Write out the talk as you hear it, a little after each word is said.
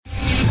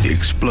The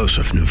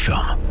explosive new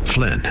film,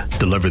 Flynn,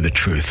 Deliver the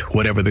Truth,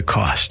 Whatever the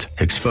Cost,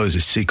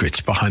 exposes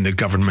secrets behind the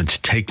government's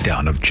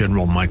takedown of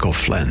General Michael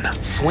Flynn.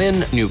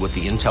 Flynn knew what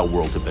the intel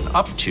world had been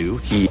up to.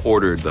 He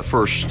ordered the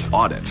first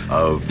audit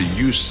of the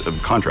use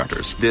of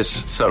contractors.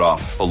 This set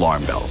off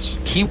alarm bells.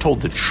 He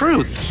told the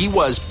truth. He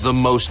was the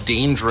most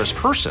dangerous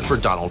person for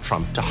Donald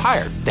Trump to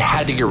hire. They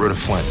had to get rid of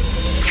Flynn.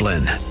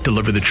 Flynn,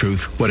 Deliver the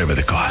Truth, Whatever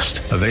the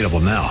Cost. Available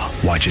now.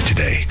 Watch it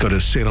today. Go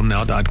to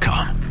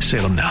salemnow.com.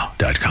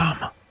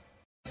 salemnow.com.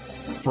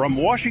 From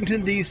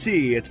Washington,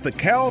 D.C., it's the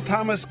Cal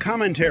Thomas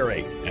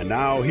Commentary. And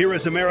now, here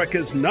is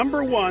America's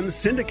 #1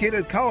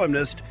 syndicated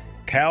columnist,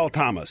 Cal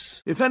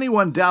Thomas. If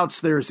anyone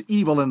doubts there's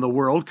evil in the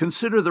world,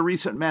 consider the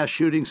recent mass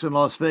shootings in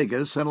Las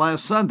Vegas and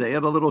last Sunday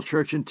at a little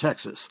church in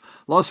Texas.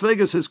 Las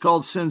Vegas is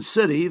called Sin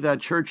City.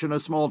 That church in a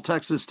small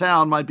Texas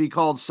town might be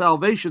called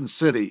Salvation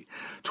City.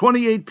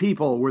 28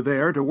 people were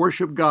there to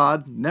worship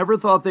God, never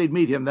thought they'd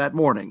meet him that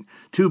morning.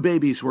 2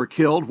 babies were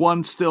killed,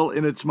 one still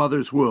in its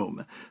mother's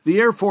womb. The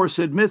Air Force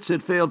admits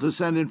it failed to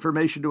send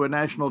information to a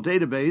national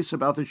database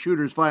about the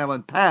shooter's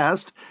violent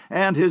past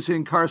and his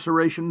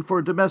incarceration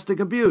for domestic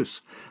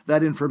abuse.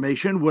 That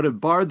information would have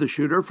barred the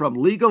shooter from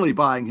legally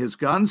buying his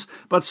guns,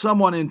 but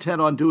someone intent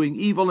on doing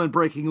evil and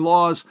breaking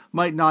laws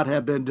might not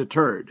have been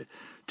deterred.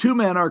 2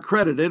 men are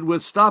credited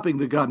with stopping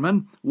the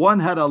gunman.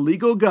 One had a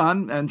legal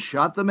gun and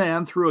shot the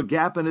man through a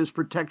gap in his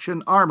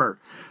protection armor.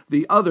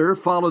 The other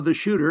followed the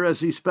shooter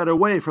as he sped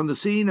away from the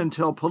scene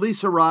until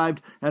police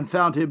arrived and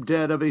found him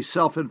dead of a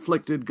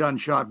self-inflicted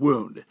gunshot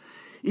wound.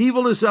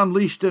 Evil is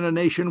unleashed in a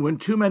nation when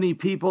too many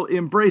people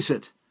embrace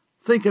it.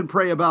 Think and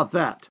pray about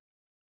that.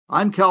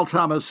 I'm Cal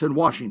Thomas in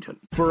Washington.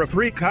 For a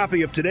free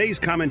copy of today's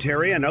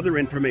commentary and other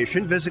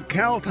information, visit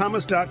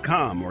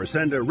calthomas.com or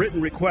send a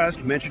written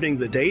request mentioning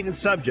the date and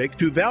subject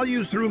to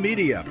Values Through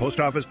Media, Post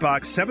Office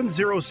Box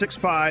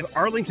 7065,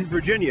 Arlington,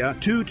 Virginia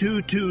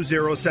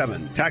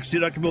 22207.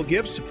 Tax-deductible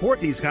gifts support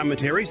these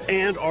commentaries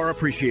and are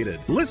appreciated.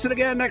 Listen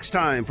again next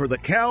time for the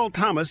Cal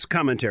Thomas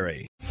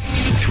Commentary.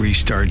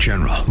 3-star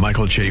General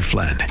Michael J.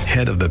 Flynn,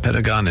 head of the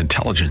Pentagon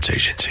Intelligence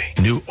Agency,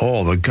 knew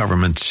all the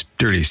government's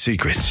dirty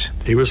secrets.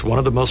 He was one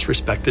of the most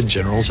respected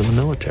generals in the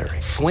military.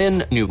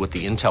 Flynn knew what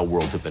the intel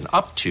world had been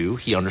up to.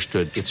 He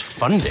understood its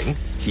funding.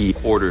 He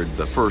ordered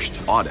the first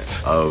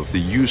audit of the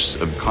use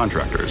of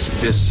contractors.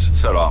 This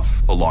set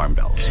off alarm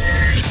bells.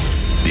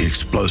 The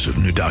explosive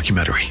new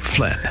documentary,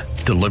 Flynn,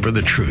 Deliver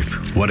the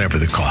Truth, Whatever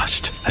the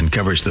Cost,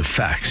 uncovers the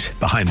facts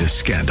behind this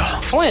scandal.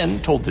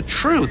 Flynn told the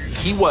truth.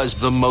 He was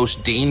the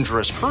most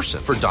dangerous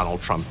person for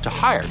Donald Trump to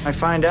hire. I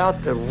find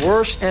out the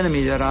worst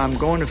enemy that I'm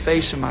going to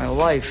face in my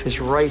life is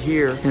right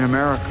here in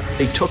America.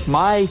 They took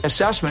my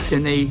assessment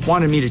and they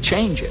wanted me to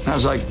change it. And I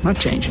was like, I'm not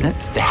changing it.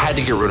 They had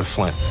to get rid of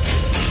Flynn.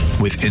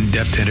 With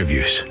in-depth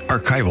interviews,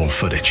 archival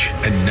footage,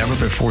 and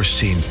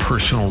never-before-seen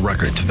personal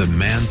records of the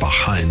man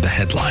behind the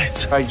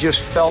headlines. I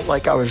just felt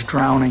like I was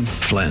drowning.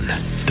 Flynn,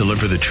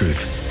 Deliver the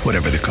Truth,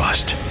 Whatever the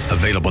Cost.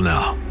 Available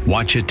now.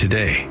 Watch it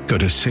today. Go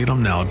to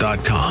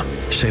salemnow.com.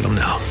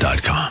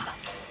 salemnow.com.